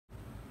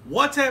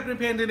What's happening,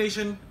 Panda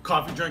Nation?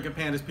 Coffee drinking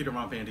pandas, Peter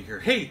Von Panda here.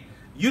 Hey,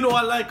 you know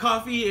I like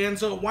coffee, and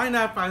so why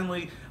not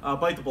finally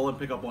bite the bullet and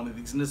pick up one of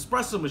these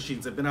Nespresso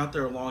machines? They've been out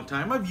there a long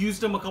time. I've used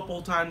them a couple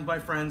of times. My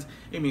friends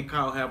Amy and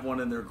Kyle have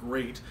one, and they're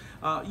great.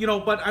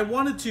 But I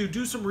wanted to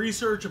do some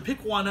research and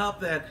pick one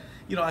up that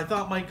I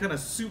thought might kind of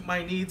suit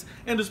my needs.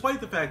 And despite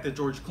the fact that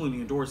George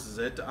Clooney endorses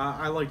it,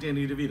 I like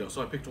Danny DeVito,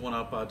 so I picked one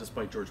up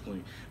despite George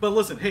Clooney. But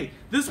listen, hey,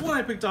 this one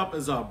I picked up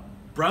is a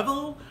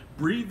Breville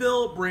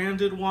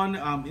branded one.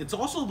 It's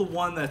also the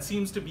one that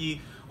seems to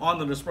be on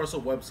the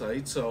Nespresso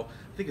website, so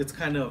I think it's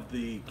kind of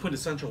the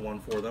quintessential one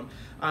for them.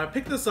 I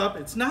picked this up.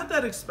 It's not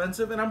that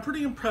expensive, and I'm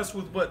pretty impressed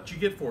with what you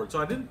get for it. So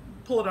I didn't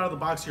pull it out of the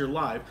box here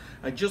live.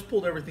 I just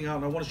pulled everything out,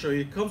 and I want to show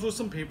you. It comes with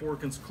some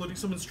paperwork, including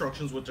some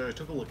instructions, which I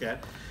took a look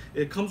at.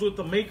 It comes with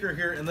the maker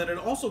here, and then it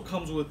also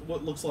comes with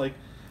what looks like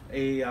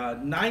a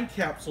 9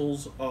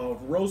 capsules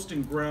of roast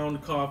and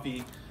ground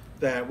coffee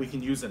that we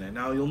can use in it.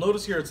 Now you'll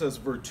notice here it says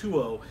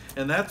Vertuo,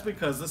 and that's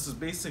because this is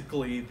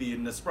basically the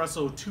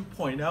Nespresso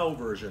 2.0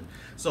 version.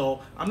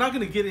 So I'm not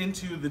going to get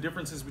into the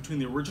differences between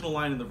the original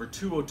line and the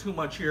Vertuo too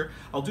much here.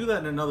 I'll do that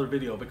in another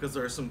video because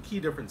there are some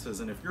key differences,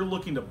 and if you're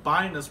looking to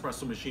buy an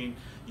espresso machine,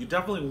 you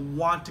definitely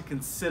want to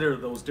consider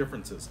those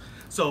differences.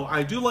 So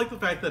I do like the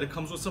fact that it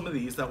comes with some of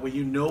these, that way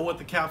you know what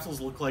the capsules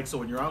look like, so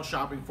when you're out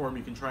shopping for them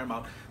you can try them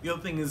out. The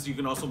other thing is you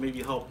can also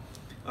maybe help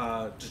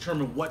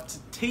determine what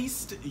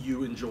taste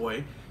you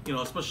enjoy,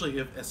 especially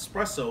if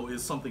espresso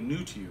is something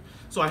new to you.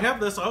 So I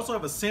have this. I also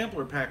have a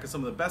sampler pack of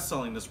some of the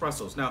best-selling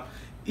Nespressos. Now,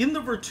 in the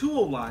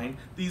Vertuo line,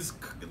 these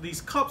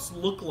cups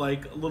look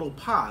like little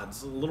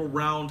pods, little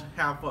round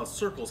half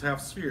circles, half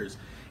spheres,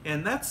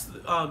 and that's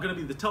going to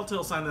be the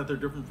telltale sign that they're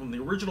different from the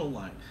original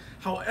line.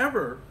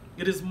 However,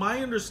 it is my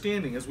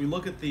understanding, as we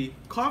look at the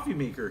coffee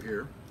maker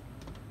here,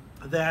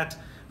 that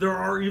there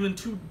are even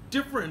 2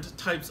 different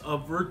types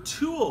of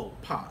Vertuo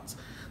pods.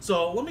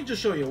 So let me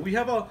just show you. We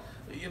have a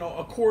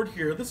cord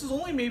here. This is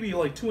only maybe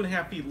like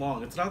 2.5 feet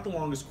long. It's not the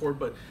longest cord,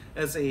 but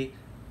as a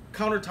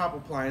countertop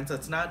appliance,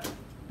 that's not,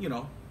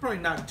 probably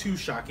not too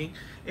shocking.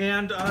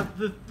 And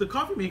the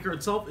coffee maker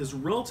itself is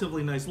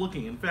relatively nice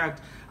looking. In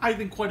fact, I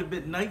think quite a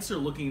bit nicer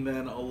looking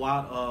than a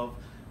lot of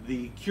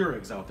the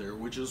Keurigs out there,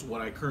 which is what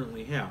I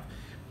currently have.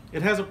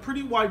 It has a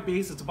pretty wide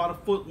base. It's about 1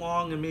 foot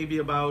long and maybe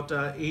about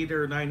 8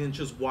 or 9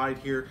 inches wide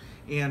here.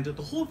 And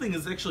the whole thing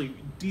is actually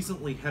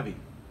decently heavy.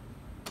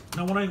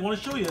 Now what I want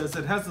to show you is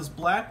it has this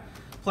black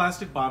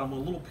plastic bottom, a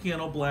little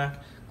piano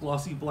black,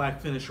 glossy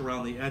black finish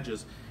around the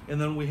edges. And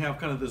then we have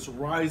kind of this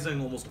rising,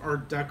 almost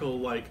Art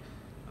Deco-like,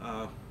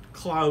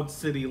 Cloud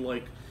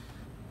City-like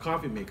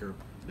coffee maker.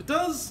 It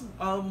does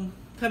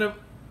kind of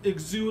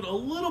exude a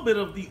little bit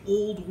of the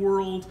old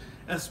world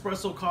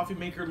espresso coffee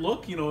maker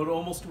look. It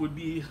almost would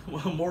be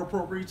more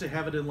appropriate to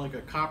have it in like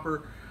a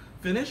copper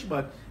finish,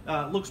 but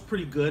it looks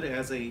pretty good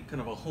as a kind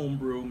of a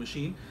homebrew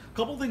machine. A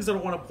couple things that I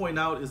want to point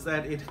out is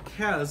that it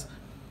has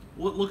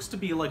what looks to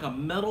be like a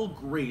metal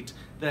grate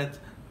that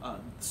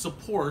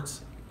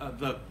supports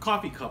the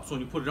coffee cups when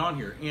you put it on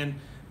here, and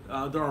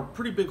there are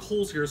pretty big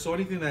holes here, so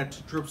anything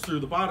that drips through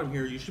the bottom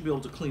here you should be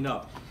able to clean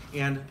up.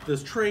 And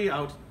this tray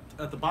out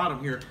at the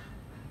bottom here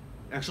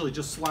actually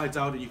just slides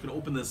out, and you can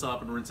open this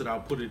up and rinse it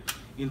out, put it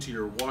into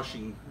your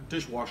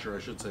dishwasher, I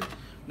should say.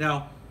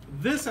 Now,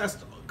 this has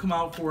to come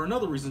out for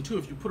another reason too.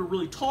 If you put a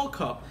really tall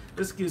cup,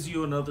 this gives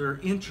you another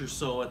inch or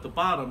so at the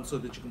bottom so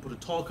that you can put a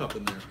tall cup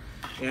in there.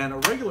 And a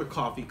regular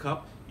coffee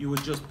cup, you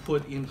would just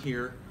put in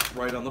here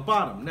right on the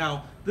bottom.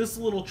 Now, this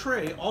little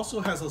tray also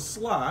has a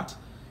slot,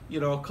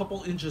 a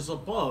couple inches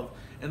above,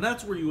 and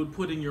that's where you would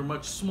put in your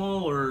much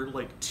smaller,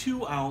 like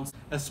 2-ounce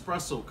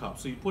espresso cup.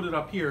 So you put it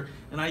up here,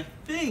 and I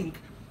think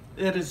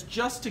that is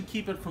just to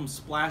keep it from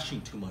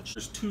splashing too much.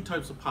 There's 2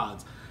 types of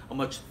pods, a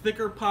much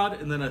thicker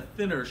pod and then a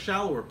thinner,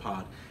 shallower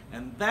pod.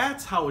 And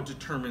that's how it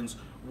determines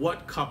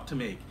what cup to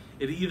make.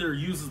 It either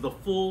uses the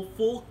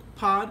full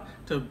pod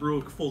to brew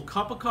a full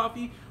cup of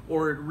coffee,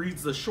 or it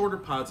reads the shorter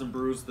pods and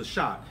brews the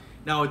shot.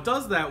 Now it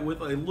does that with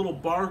a little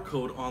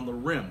barcode on the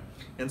rim.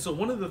 And so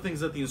one of the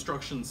things that the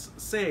instructions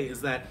say is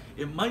that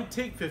it might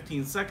take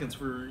 15 seconds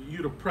for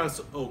you to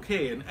press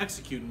OK and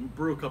execute and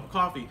brew a cup of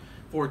coffee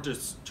for it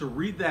to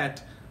read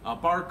that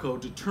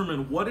barcode,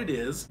 determine what it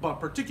is, but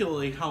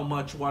particularly how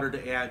much water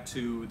to add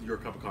to your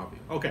cup of coffee.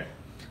 Okay,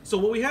 so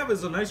what we have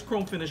is a nice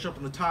chrome finish up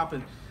in the top,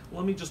 and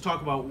let me just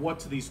talk about what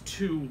these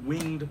 2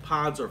 winged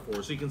pods are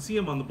for. So you can see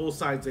them on the both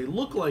sides. They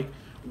look like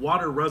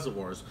water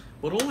reservoirs,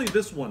 but only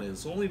this one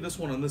is. Only this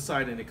one on this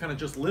side, and it kind of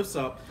just lifts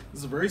up.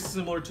 This is very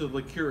similar to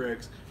the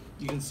Keurigs.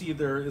 You can see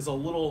there is a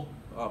little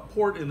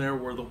port in there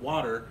where the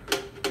water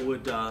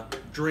would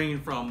drain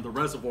from the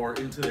reservoir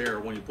into there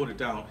when you put it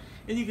down.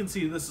 And you can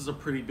see this is a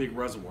pretty big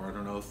reservoir. I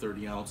don't know,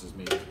 30 ounces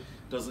maybe.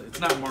 It's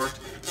not marked.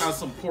 It has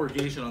some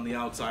corrugation on the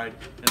outside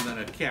and then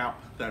a cap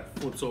that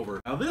flips over.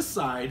 Now this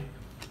side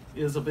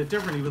is a bit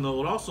different, even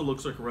though it also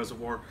looks like a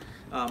reservoir.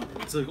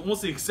 It's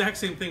almost the exact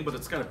same thing, but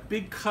it's got a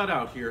big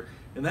cutout here,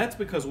 and that's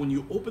because when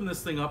you open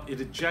this thing up,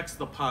 it ejects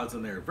the pods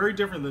in there. Very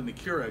different than the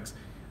Keurigs.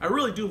 I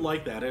really do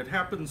like that. It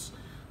happens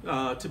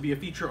to be a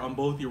feature on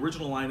both the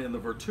original line and the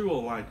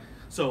Vertuo line.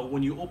 So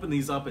when you open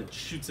these up, it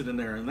shoots it in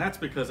there, and that's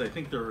because I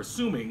think they're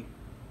assuming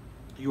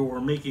you're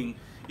making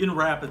in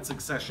rapid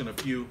succession a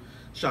few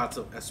shots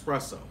of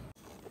espresso.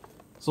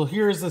 So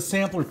here's the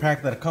sampler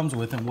pack that it comes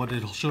with, and what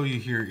it'll show you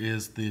here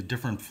is the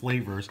different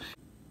flavors.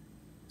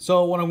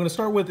 So what I'm going to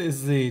start with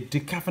is the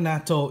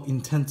Decaffeinato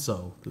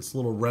Intenso, this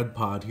little red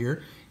pod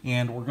here,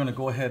 and we're going to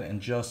go ahead and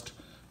just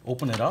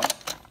open it up.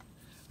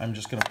 I'm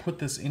just going to put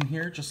this in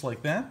here just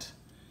like that,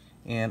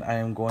 and I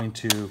am going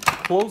to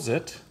close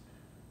it.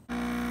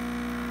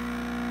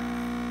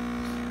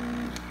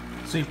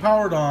 So you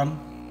power it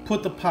on,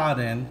 put the pod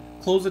in,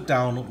 close it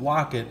down,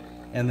 lock it,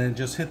 and then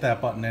just hit that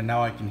button, and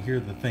now I can hear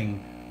the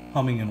thing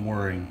humming and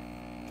whirring,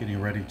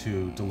 getting ready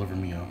to deliver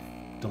me a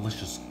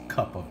delicious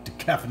cup of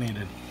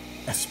decaffeinated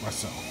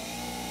espresso.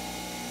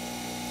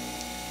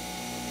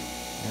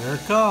 There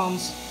it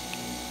comes.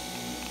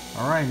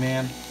 All right,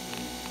 man.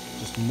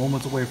 Just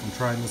moments away from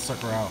trying this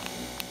sucker out.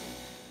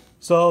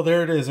 So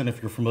there it is, and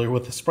if you're familiar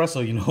with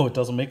espresso, you know it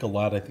doesn't make a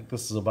lot. I think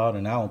this is about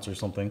an ounce or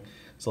something.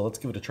 So let's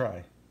give it a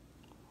try.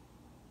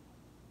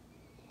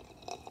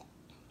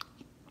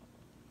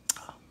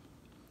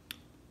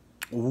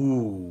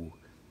 Ooh,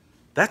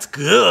 that's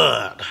good.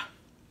 I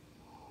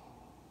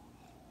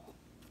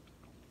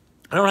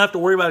don't have to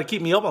worry about it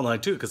keeping me up all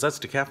night too, because that's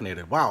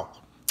decaffeinated. Wow,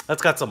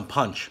 that's got some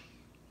punch.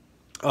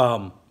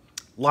 Lot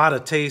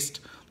of taste,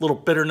 little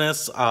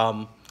bitterness.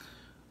 Oh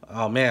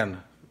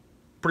man,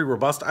 pretty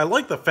robust. I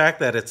like the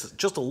fact that it's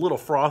just a little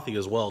frothy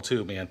as well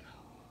too, man.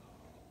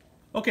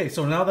 Okay,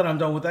 so now that I'm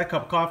done with that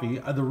cup of coffee,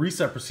 the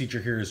reset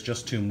procedure here is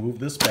just to move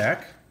this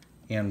back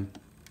and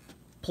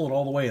pull it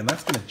all the way, and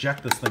that's going to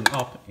jack this thing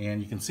up,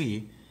 and you can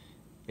see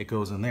it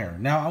goes in there.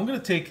 Now I'm going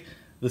to take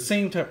the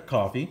same type of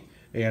coffee,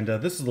 and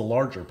this is the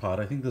larger pot.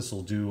 I think this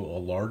will do a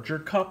larger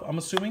cup, I'm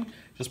assuming.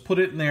 Just put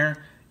it in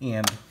there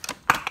and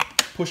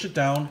push it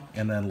down,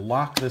 and then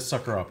lock this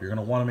sucker up. You're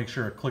going to want to make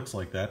sure it clicks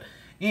like that.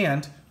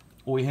 And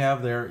what we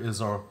have there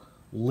is our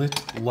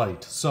lit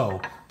light. So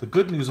the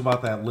good news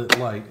about that lit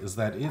light is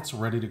that it's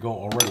ready to go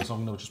already. So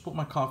I'm going to just put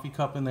my coffee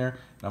cup in there,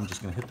 and I'm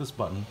just going to hit this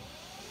button,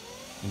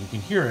 and you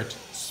can hear it.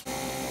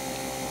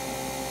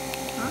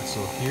 And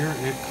so here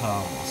it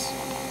comes.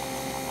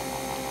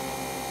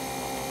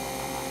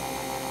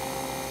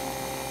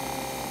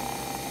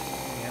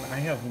 And I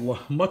have a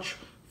much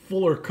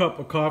fuller cup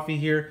of coffee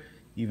here,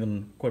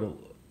 even quite a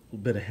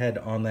bit ahead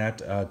on that,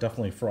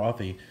 definitely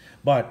frothy.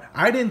 But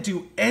I didn't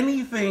do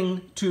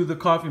anything to the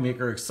coffee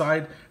maker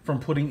aside from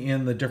putting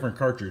in the different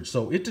cartridge.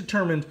 So it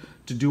determined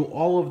to do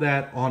all of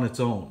that on its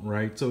own,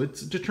 right? So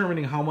it's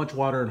determining how much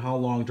water and how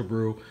long to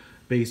brew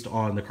based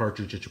on the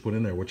cartridge that you put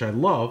in there, which I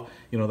love,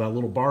 you know, that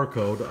little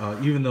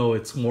barcode, even though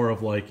it's more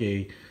of like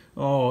a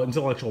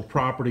intellectual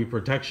property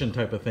protection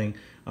type of thing.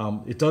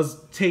 It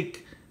does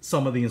take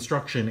some of the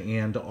instruction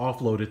and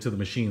offload it to the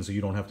machine so you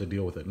don't have to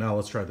deal with it. Now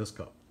let's try this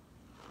cup.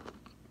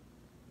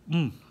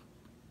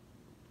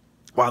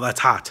 Wow, that's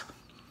hot.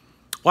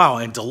 Wow,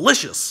 and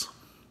delicious.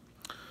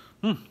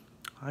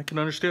 I can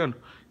understand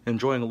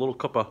enjoying a little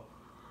cup of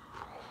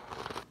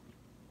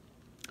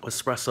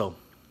espresso.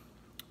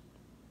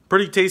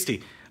 Pretty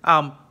tasty.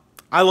 I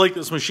like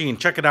this machine.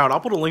 Check it out. I'll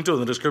put a link to it in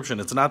the description.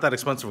 It's not that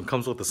expensive. It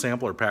comes with a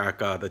sampler pack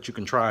that you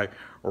can try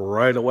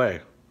right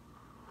away.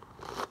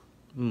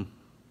 Kind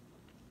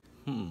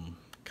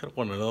of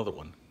want another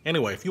one.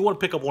 Anyway, if you want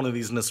to pick up one of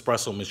these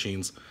Nespresso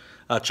machines,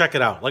 check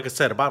it out. Like I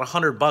said, about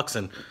 $100,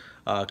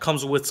 and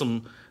comes with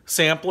some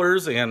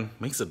samplers and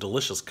makes a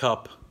delicious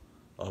cup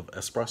of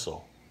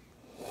espresso.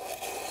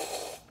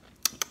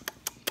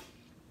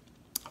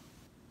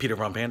 Peter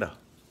Von Panda,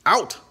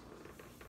 out.